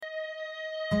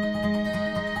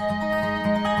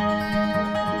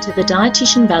To the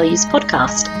Dietitian Values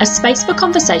Podcast, a space for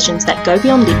conversations that go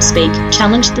beyond lip speak,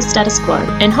 challenge the status quo,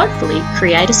 and hopefully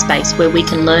create a space where we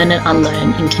can learn and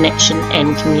unlearn in connection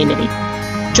and community.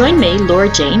 Join me,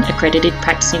 Laura Jean, accredited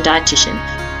practicing dietitian,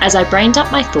 as I brain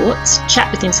dump my thoughts,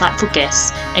 chat with insightful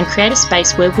guests, and create a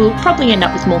space where we'll probably end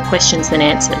up with more questions than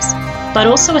answers, but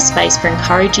also a space for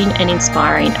encouraging and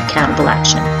inspiring accountable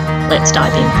action. Let's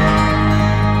dive in.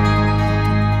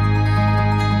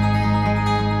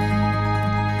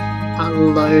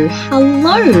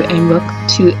 Hello, and welcome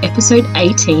to episode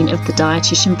 18 of the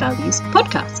Dietitian Values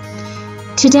Podcast.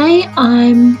 Today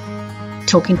I'm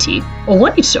talking to you, or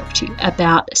wanting to talk to you,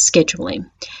 about scheduling.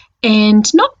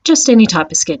 And not just any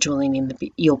type of scheduling in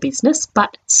your business,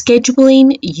 but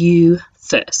scheduling you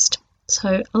first.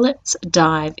 So let's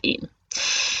dive in.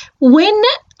 When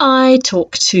I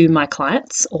talk to my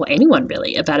clients, or anyone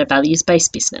really, about a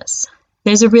values-based business,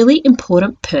 there's a really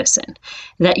important person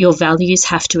that your values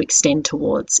have to extend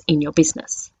towards in your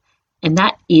business, and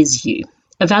that is you.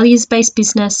 A values-based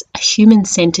business, a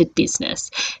human-centered business,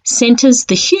 centers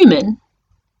the human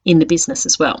in the business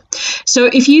as well. So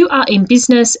if you are in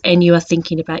business and you are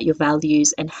thinking about your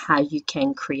values and how you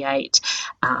can create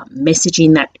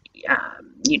messaging that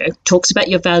talks about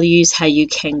your values, how you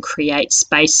can create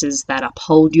spaces that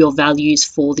uphold your values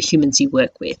for the humans you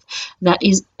work with. That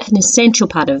is an essential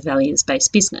part of a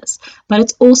values-based business. But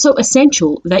it's also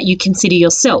essential that you consider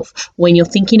yourself when you're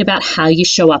thinking about how you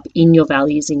show up in your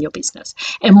values in your business.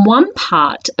 And one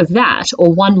part of that,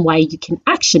 or one way you can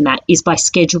action that, is by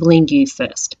scheduling you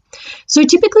first. So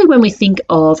typically when we think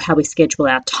of how we schedule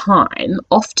our time,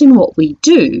 often what we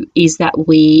do is that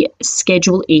we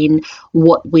schedule in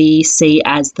what we see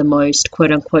as the most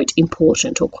quote-unquote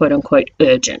important or quote-unquote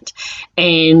urgent.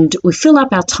 And we fill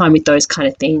up our time with those kind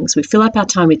of things. We fill up our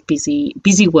time with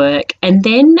busy work. And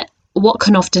then what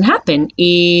can often happen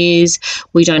is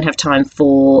we don't have time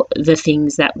for the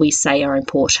things that we say are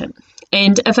important.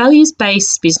 And a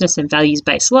values-based business and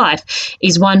values-based life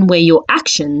is one where your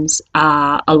actions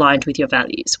are aligned with your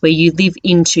values, where you live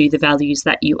into the values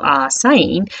that you are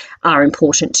saying are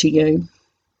important to you.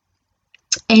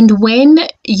 And when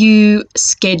you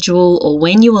schedule, or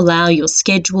when you allow your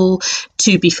schedule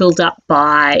to be filled up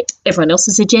by everyone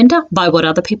else's agenda, by what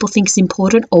other people think is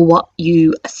important or what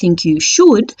you think you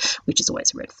should, which is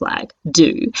always a red flag,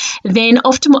 do, then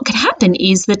often what can happen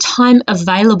is the time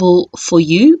available for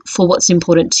you, for what's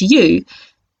important to you,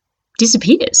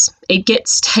 disappears. It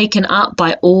gets taken up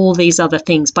by all these other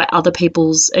things, by other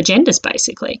people's agendas,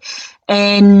 basically.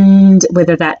 And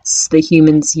whether that's the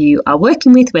humans you are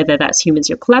working with, whether that's humans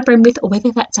you're collaborating with, or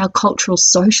whether that's our cultural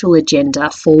social agenda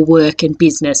for work and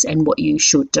business and what you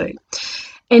should do.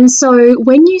 And so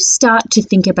when you start to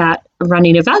think about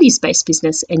running a values-based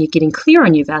business and you're getting clear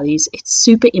on your values, it's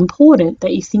super important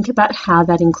that you think about how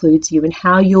that includes you and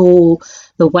how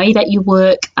the way that you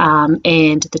work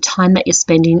and the time that you're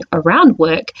spending around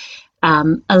work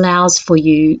allows for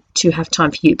you to have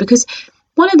time for you. Because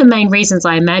one of the main reasons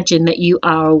I imagine that you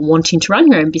are wanting to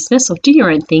run your own business or do your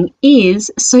own thing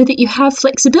is so that you have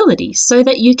flexibility, so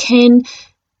that you can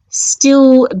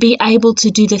still be able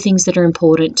to do the things that are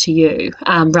important to you,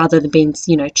 rather than being,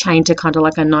 chained to kind of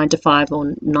like a 9 to 5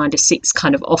 or 9 to 6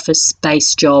 kind of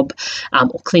office-based job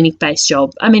or clinic-based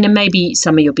job. I mean, and maybe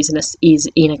some of your business is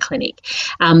in a clinic.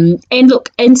 And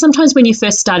sometimes when you're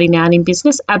first starting out in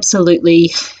business,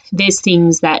 absolutely, there's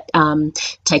things that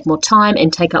take more time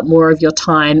and take up more of your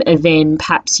time than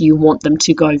perhaps you want them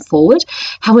to go forward.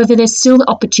 However, there's still the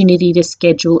opportunity to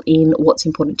schedule in what's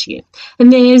important to you.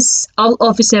 And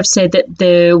obviously I've said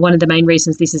that one of the main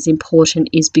reasons this is important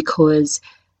is because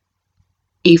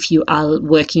if you are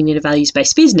working in a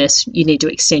values-based business, you need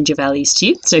to extend your values to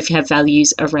you. So if you have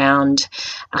values around,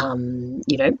 that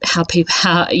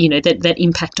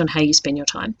impact on how you spend your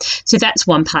time. So that's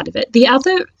one part of it. The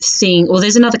other thing, or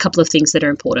there's another couple of things that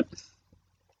are important.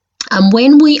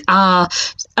 When we are,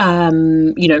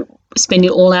 spending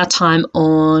all our time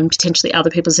on potentially other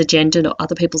people's agenda or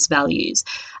other people's values,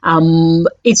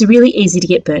 it's really easy to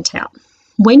get burnt out.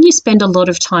 When you spend a lot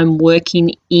of time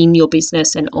working in your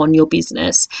business and on your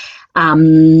business,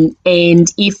 and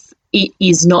if it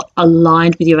is not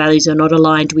aligned with your values or not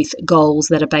aligned with goals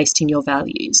that are based in your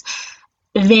values,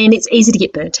 then it's easy to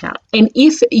get burnt out. And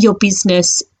if your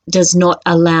business does not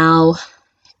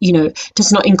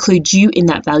does not include you in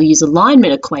that values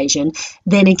alignment equation,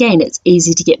 then again, it's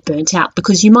easy to get burnt out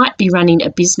because you might be running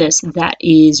a business that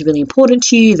is really important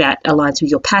to you, that aligns with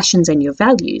your passions and your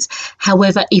values.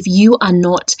 However, if you are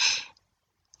not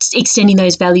extending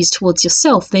those values towards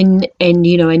yourself, then, and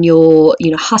you're,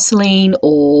 hustling,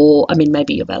 or, I mean,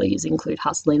 maybe your values include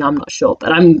hustling, I'm not sure,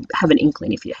 but I have an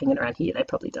inkling if you're hanging around here, they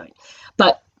probably don't.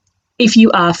 But if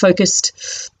you are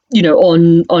focused,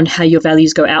 on how your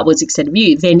values go outwards, extend of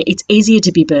you, then it's easier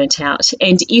to be burnt out.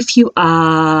 And if you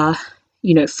are,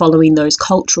 following those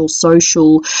cultural,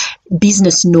 social,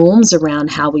 business norms around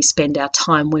how we spend our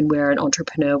time when we're an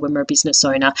entrepreneur, when we're a business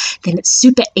owner, then it's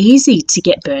super easy to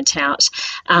get burnt out.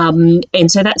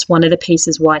 And so that's one of the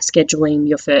pieces why scheduling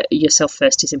yourself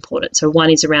first is important. So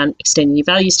one is around extending your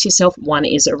values to yourself. One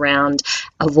is around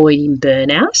avoiding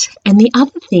burnout. And the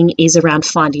other thing is around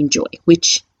finding joy,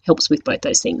 which helps with both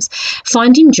those things.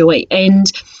 Finding joy. And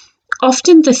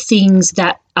often the things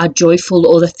that are joyful,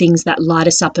 or the things that light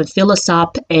us up and fill us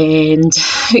up, and,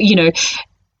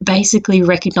 basically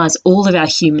recognize all of our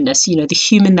humanness, the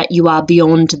human that you are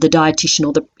beyond the dietitian,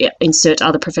 or insert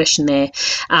other profession there,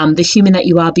 the human that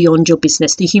you are beyond your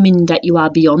business, the human that you are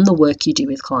beyond the work you do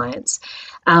with clients,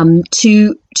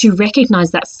 to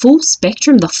recognize that full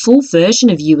spectrum, the full version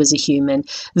of you as a human,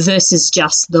 versus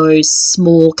just those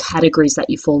small categories that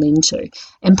you fall into.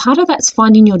 And part of that's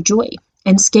finding your joy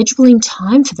and scheduling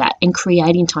time for that and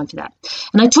creating time for that.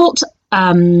 And I talked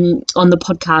on the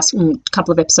podcast a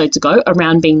couple of episodes ago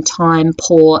around being time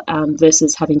poor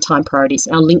versus having time priorities.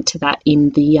 And I'll link to that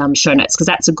in the show notes, because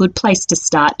that's a good place to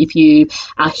start if you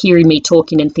are hearing me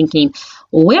talking and thinking,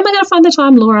 where am I going to find the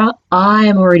time, Laura? I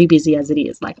am already busy as it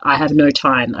is. Like, I have no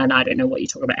time and I don't know what you're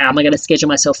talking about. How am I going to schedule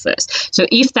myself first? So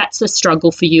if that's a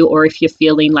struggle for you, or if you're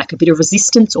feeling like a bit of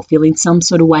resistance or feeling some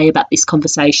sort of way about this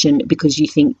conversation because you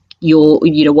think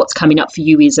what's coming up for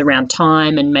you is around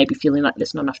time and maybe feeling like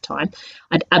there's not enough time,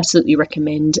 I'd absolutely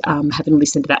recommend having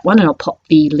listened to that one. And I'll pop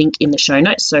the link in the show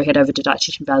notes. So head over to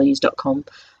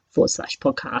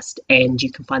dietitianvalues.com/podcast and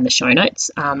you can find the show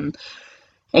notes.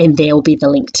 And there will be the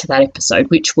link to that episode,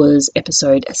 which was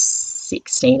episode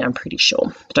 16, I'm pretty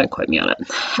sure. Don't quote me on it.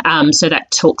 So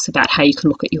that talks about how you can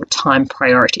look at your time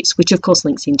priorities, which of course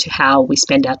links into how we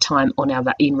spend our time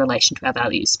in relation to our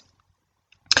values.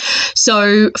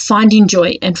 So finding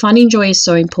joy, and finding joy is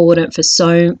so important for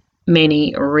so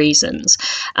many reasons.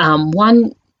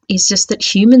 One is just that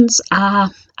humans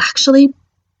are actually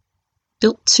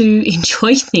built to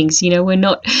enjoy things. We're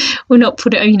not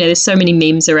put, there's so many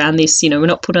memes around this, we're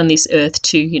not put on this earth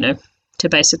to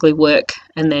basically work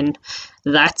and then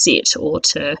that's it, or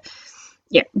to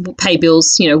pay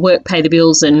bills, work, pay the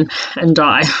bills and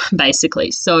die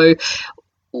basically. So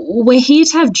we're here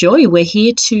to have joy. We're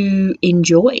here to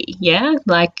enjoy. Yeah.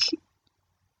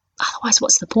 Otherwise,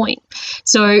 what's the point?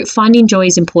 So finding joy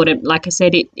is important. Like I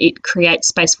said, it creates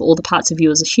space for all the parts of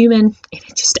you as a human, and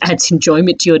it just adds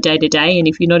enjoyment to your day-to-day. And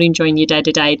if you're not enjoying your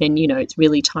day-to-day, then, it's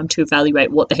really time to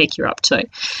evaluate what the heck you're up to.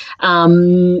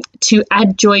 To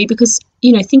add joy, because,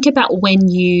 think about when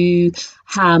you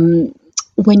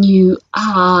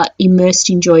are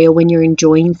immersed in joy, or when you're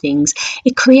enjoying things,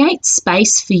 it creates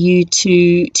space for you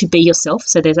to be yourself.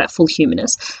 So there's that full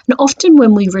humanness. And often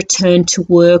when we return to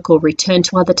work or return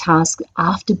to other tasks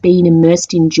after being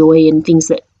immersed in joy and things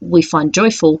that we find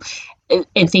joyful,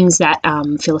 and things that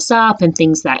fill us up, and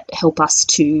things that help us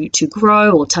to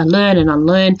grow or to learn and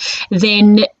unlearn,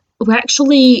 then we're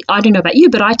actually, I don't know about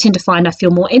you, but I tend to find I feel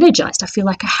more energized. I feel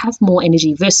like I have more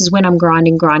energy versus when I'm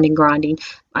grinding.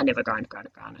 I never grind. I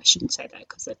shouldn't say that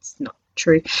because that's not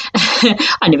true.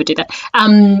 I never do that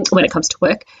when it comes to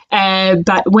work.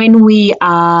 But when we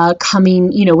are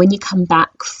coming, when you come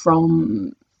back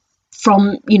from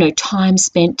time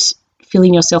spent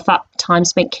filling yourself up, time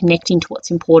spent connecting to what's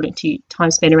important to you,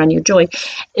 time spent around your joy,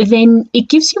 then it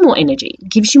gives you more energy, it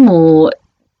gives you more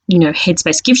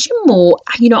headspace, gives you more,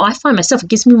 I find myself, it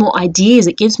gives me more ideas,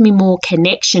 it gives me more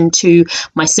connection to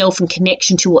myself and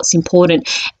connection to what's important.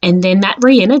 And then that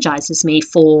re-energizes me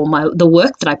for the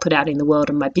work that I put out in the world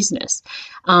and my business.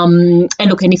 And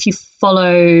look, and if you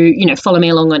follow me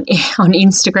along on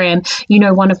Instagram,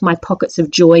 one of my pockets of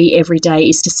joy every day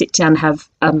is to sit down and have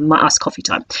my iced coffee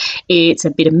time. It's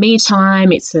a bit of me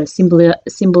time. It's a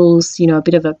symbols, a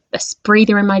bit of a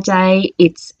breather in my day.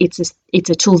 It's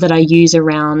a tool that I use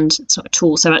around, it's not a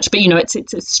tool so much, but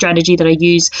it's a strategy that I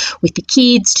use with the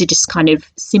kids to just kind of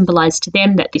symbolize to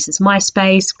them that this is my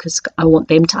space, because I want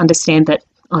them to understand that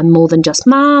I'm more than just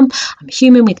mom. I'm a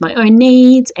human with my own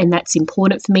needs, and that's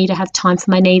important for me to have time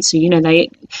for my needs. So, they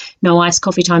know iced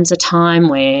coffee time's a time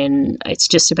when it's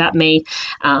just about me.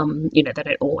 They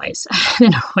don't always,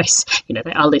 they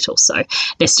are little, so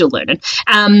they're still learning.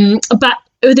 But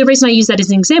the reason I use that as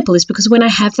an example is because when I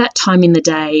have that time in the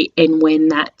day and when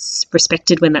that's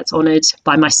respected, when that's honoured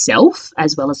by myself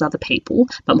as well as other people,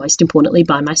 but most importantly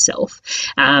by myself,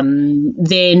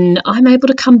 then I'm able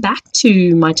to come back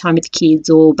to my time with the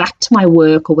kids or back to my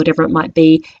work or whatever it might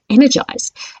be,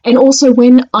 energised. And also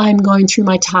when I'm going through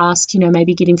my task,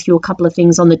 maybe getting through a couple of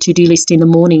things on the to-do list in the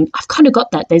morning, I've kind of got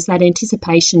that. There's that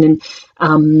anticipation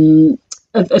and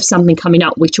of something coming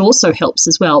up, which also helps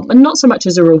as well. And not so much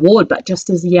as a reward, but just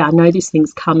as, I know this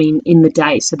thing's coming in the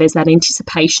day. So there's that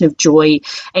anticipation of joy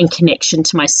and connection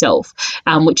to myself,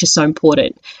 which is so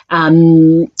important.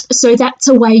 So that's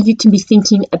a way you can be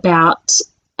thinking about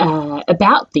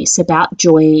this, about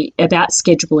joy, about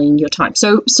scheduling your time.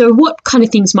 So what kind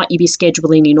of things might you be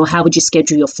scheduling in, or how would you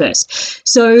schedule your first?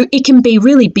 So it can be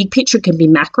really big picture, it can be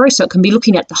macro, so it can be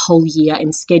looking at the whole year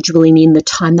and scheduling in the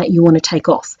time that you want to take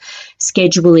off.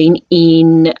 Scheduling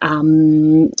in,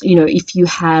 if you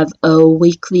have a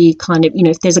weekly kind of,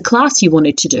 if there's a class you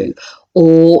wanted to do,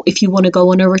 or if you want to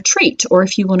go on a retreat, or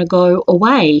if you want to go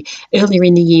away. Earlier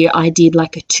in the year, I did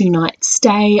like a 2-night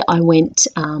stay. I went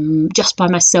just by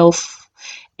myself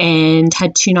and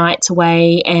had 2 nights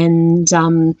away and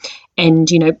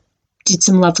did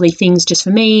some lovely things just for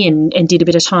me and did a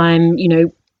bit of time,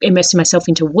 immersing myself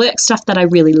into work stuff that I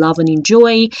really love and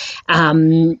enjoy.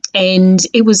 And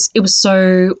it was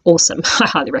so awesome. I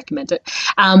highly recommend it.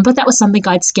 But that was something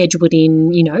I'd scheduled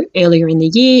in, earlier in the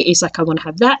year. Is like, I want to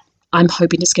have that. I'm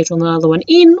hoping to schedule another one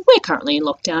in. We're currently in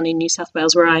lockdown in New South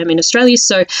Wales, where I am in Australia.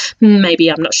 So maybe,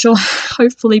 I'm not sure,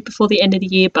 hopefully before the end of the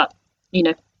year, but,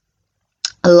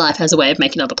 life has a way of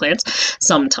making other plans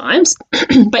sometimes.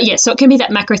 But yeah, so it can be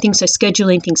that macro thing. So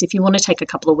scheduling things, if you want to take a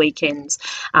couple of weekends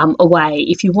away,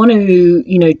 if you want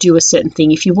to, do a certain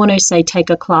thing, if you want to say take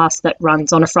a class that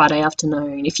runs on a Friday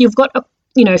afternoon, if you've got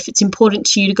if it's important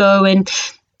to you to go and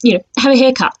have a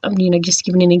haircut. I'm, just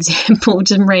giving an example,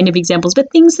 some random examples, but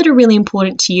things that are really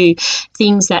important to you,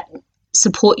 things that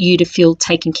support you to feel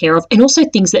taken care of, and also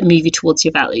things that move you towards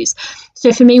your values.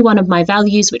 So for me, one of my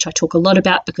values, which I talk a lot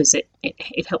about because it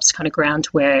helps kind of ground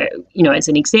where, as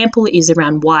an example, is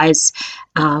around wise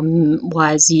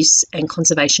use and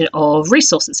conservation of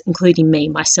resources, including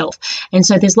myself. And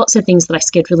so there's lots of things that I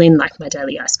schedule in, like my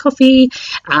daily iced coffee,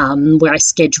 where I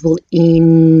schedule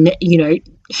in,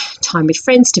 time with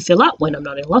friends to fill up when I'm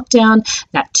not in lockdown,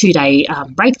 that 2-day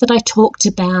break that I talked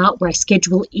about, where I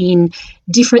schedule in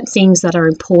different things that are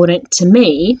important to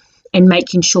me and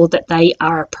making sure that they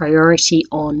are a priority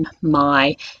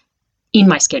in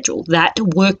my schedule, that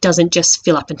work doesn't just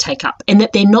fill up and take up, and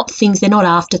that they're not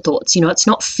afterthoughts. It's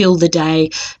not fill the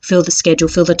day, fill the schedule,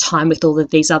 fill the time with all of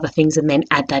these other things and then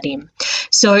add that in.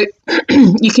 So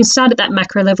you can start at that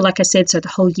macro level, like I said, so the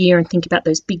whole year, and think about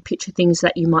those big picture things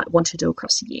that you might want to do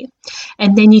across the year.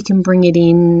 And then you can bring it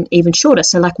in even shorter.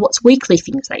 So like, what's weekly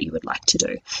things that you would like to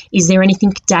do? Is there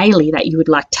anything daily that you would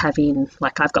like to have in?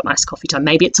 Like, I've got my iced coffee time.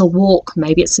 Maybe it's a walk,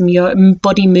 maybe it's some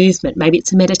body movement, maybe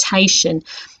it's a meditation.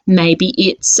 Maybe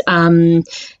it's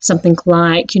something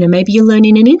like, maybe you're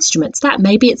learning an instrument.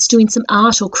 Maybe it's doing some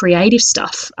art or creative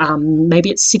stuff. Maybe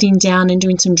it's sitting down and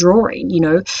doing some drawing,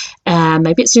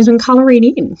 maybe it's doing some colouring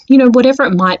in, whatever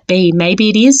it might be. Maybe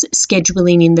it is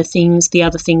scheduling in the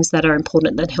other things that are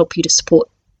important that help you to support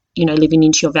living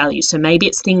into your values. So maybe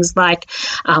it's things like,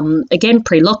 again,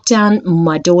 pre-lockdown,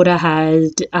 my daughter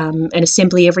had an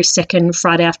assembly every second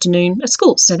Friday afternoon at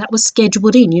school. So that was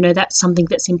scheduled in, that's something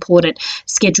that's important,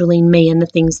 scheduling me and the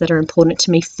things that are important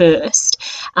to me first.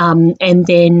 And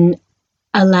then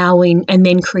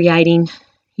creating,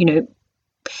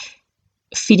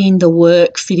 fitting the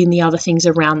work, fitting the other things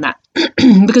around that.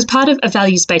 Because part of a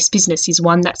values-based business is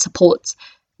one that supports,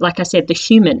 like I said, the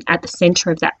human at the center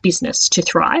of that business to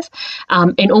thrive,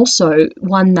 and also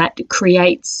one that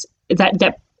creates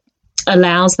that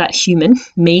allows that human,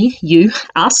 me, you,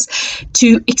 us,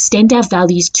 to extend our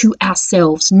values to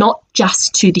ourselves, not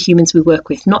just to the humans we work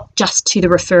with, not just to the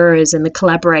referrers and the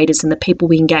collaborators and the people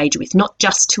we engage with, not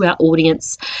just to our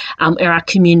audience or our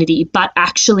community, but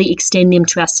actually extend them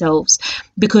to ourselves.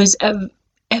 Because a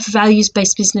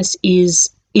values-based business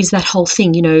is that whole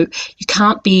thing. You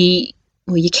can't be...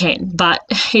 Well, you can, but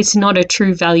it's not a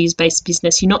true values-based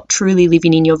business. You're not truly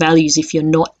living in your values if you're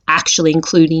not actually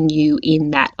including you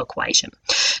in that equation.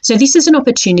 So this is an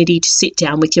opportunity to sit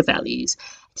down with your values,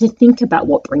 to think about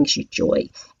what brings you joy,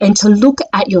 and to look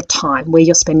at your time, where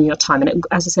you're spending your time. And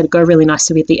as I said, it go really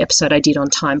nicely with the episode I did on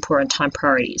time poor and time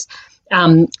priorities,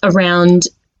 around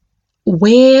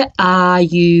where are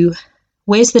you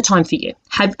Where's the time for you?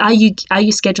 Are you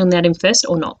scheduling that in first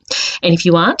or not? And if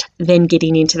you aren't, then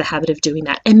getting into the habit of doing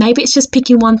that. And maybe it's just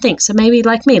picking one thing. So maybe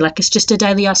like me, like it's just a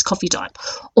daily iced coffee time.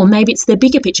 Or maybe it's the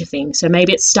bigger picture thing. So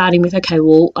maybe it's starting with, okay,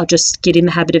 well, I'll just get in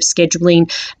the habit of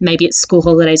scheduling. Maybe it's school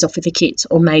holidays off with the kids.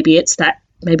 Or maybe it's that.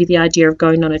 Maybe the idea of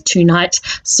going on a 2-night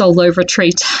solo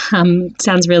retreat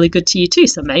sounds really good to you too.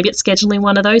 So maybe it's scheduling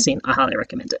one of those in. I highly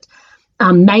recommend it.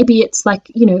 Maybe it's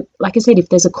like, like I said, if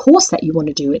there's a course that you want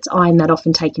to do, it's eyeing that off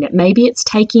and taking it. Maybe it's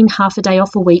taking half a day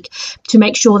off a week to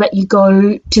make sure that you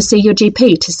go to see your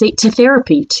GP, to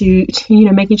therapy, to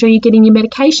making sure you're getting your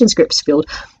medication scripts filled.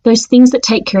 Those things that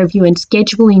take care of you and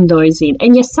scheduling those in.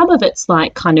 And yes, some of it's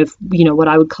like kind of, what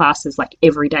I would class as like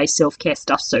everyday self-care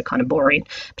stuff. So kind of boring,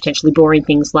 potentially boring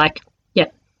things like,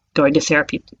 going to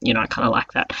therapy, I kind of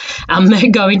like that.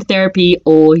 Going to therapy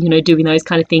or, doing those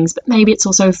kind of things. But maybe it's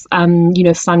also,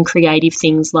 fun, creative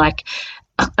things like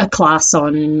a class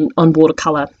on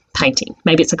watercolor painting.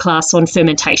 Maybe it's a class on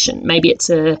fermentation. Maybe it's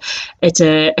a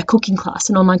cooking class,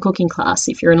 an online cooking class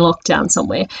if you're in lockdown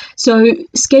somewhere. So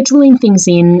scheduling things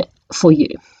in for you.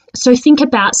 So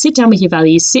sit down with your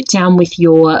values, sit down with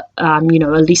your, a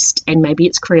list, and maybe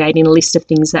it's creating a list of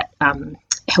things that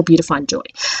help you to find joy.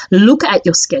 Look at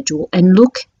your schedule and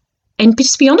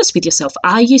just be honest with yourself.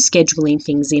 Are you scheduling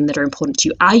things in that are important to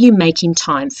you? Are you making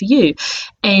time for you?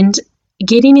 And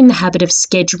getting in the habit of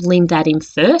scheduling that in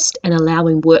first and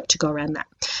allowing work to go around that.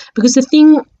 Because the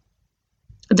thing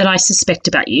that I suspect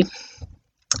about you,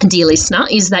 dear listener,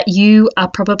 is that you are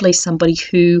probably somebody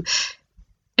who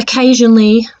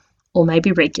occasionally, or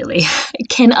maybe regularly,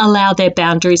 can allow their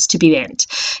boundaries to be bent,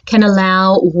 can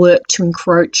allow work to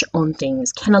encroach on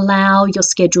things, can allow your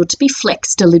schedule to be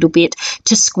flexed a little bit,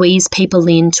 to squeeze people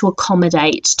in, to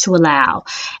accommodate, to allow.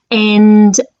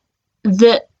 And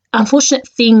the unfortunate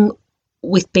thing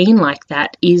with being like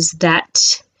that is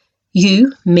that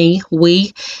you, me,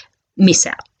 we miss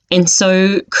out. And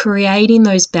so creating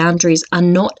those boundaries are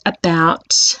not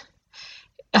about...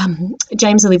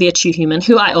 James Olivia Chuhuman,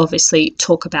 who I obviously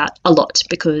talk about a lot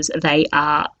because they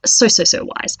are so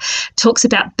wise, talks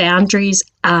about boundaries.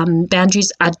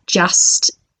 Boundaries are just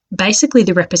basically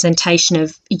the representation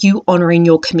of you honouring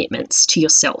your commitments to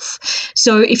yourself.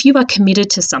 So if you are committed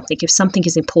to something, if something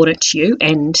is important to you,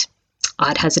 and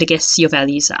I'd hazard a guess your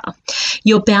values are,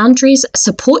 your boundaries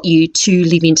support you to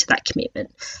live into that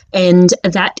commitment. And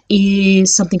that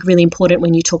is something really important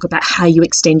when you talk about how you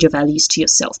extend your values to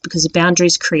yourself, because the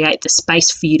boundaries create the space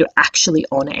for you to actually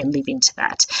honour and live into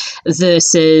that,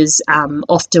 versus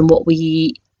often what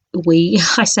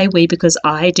I say we because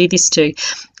I do this too,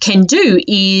 can do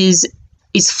is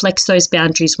flex those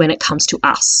boundaries when it comes to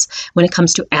us, when it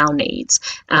comes to our needs.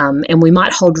 And we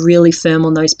might hold really firm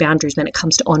on those boundaries when it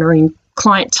comes to honouring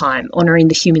client time, honouring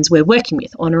the humans we're working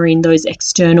with, honouring those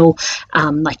external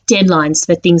like deadlines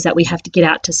for things that we have to get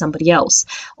out to somebody else,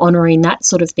 honouring that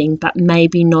sort of thing, but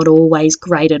maybe not always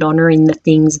great at honouring the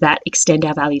things that extend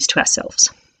our values to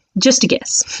ourselves. Just a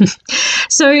guess.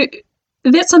 So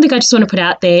that's something I just want to put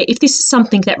out there. If this is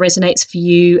something that resonates for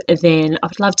you, then I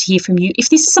would love to hear from you.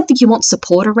 If this is something you want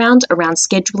support around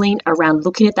scheduling, around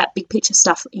looking at that big picture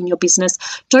stuff in your business,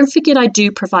 don't forget I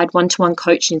do provide one-to-one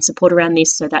coaching and support around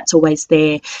this, so that's always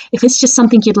there. If it's just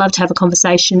something you'd love to have a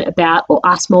conversation about or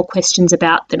ask more questions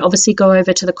about, then obviously go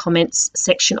over to the comments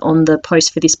section on the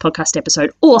post for this podcast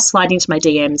episode, or slide into my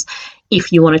DMs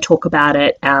if you want to talk about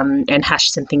it and hash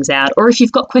some things out, or if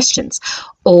you've got questions.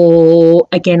 Or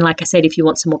again, like I said, if you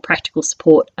want some more practical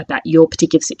support about your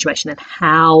particular situation and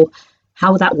how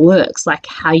that works, like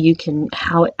how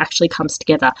it actually comes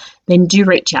together, then do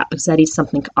reach out, because that is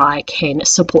something I can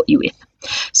support you with.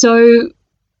 So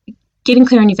getting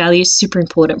clear on your values, super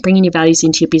important. Bringing your values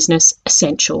into your business,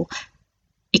 essential.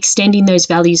 Extending those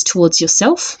values towards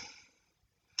yourself,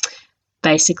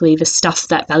 basically the stuff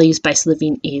that values-based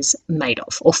living is made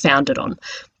of or founded on.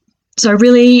 So I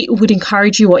really would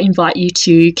encourage you or invite you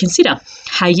to consider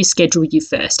how you schedule you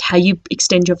first, how you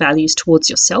extend your values towards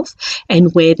yourself,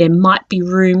 and where there might be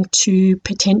room to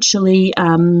potentially,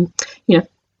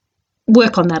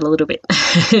 work on that a little bit,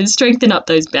 strengthen up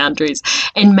those boundaries,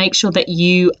 and make sure that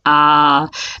you are,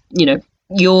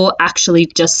 you're actually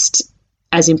just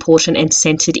as important and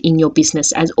centered in your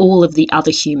business as all of the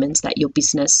other humans that your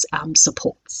business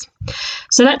supports.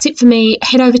 So that's it for me.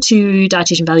 Head over to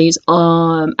Dietitian Values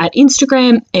at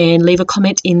Instagram and leave a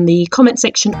comment in the comment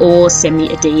section, or send me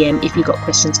a DM if you've got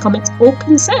questions, comments, or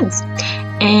concerns.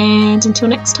 And until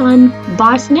next time,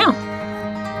 bye for now.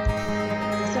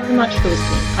 Thanks so much for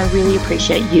listening. I really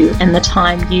appreciate you and the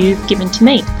time you've given to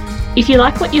me. If you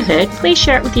like what you heard, please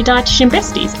share it with your dietitian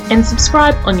besties and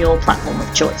subscribe on your platform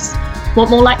of choice. Want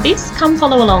more like this? Come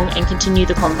follow along and continue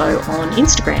the convo on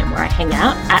Instagram, where I hang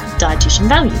out at Dietitian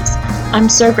Values. I'm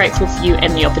so grateful for you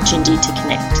and the opportunity to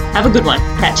connect. Have a good one.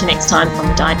 Catch you next time on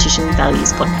the Dietitian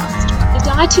Values podcast. The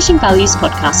Dietitian Values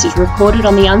podcast is recorded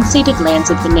on the unceded lands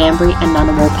of the Ngambri and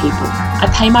Ngunnawal people.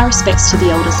 I pay my respects to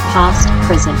the elders past,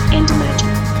 present and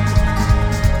emerging.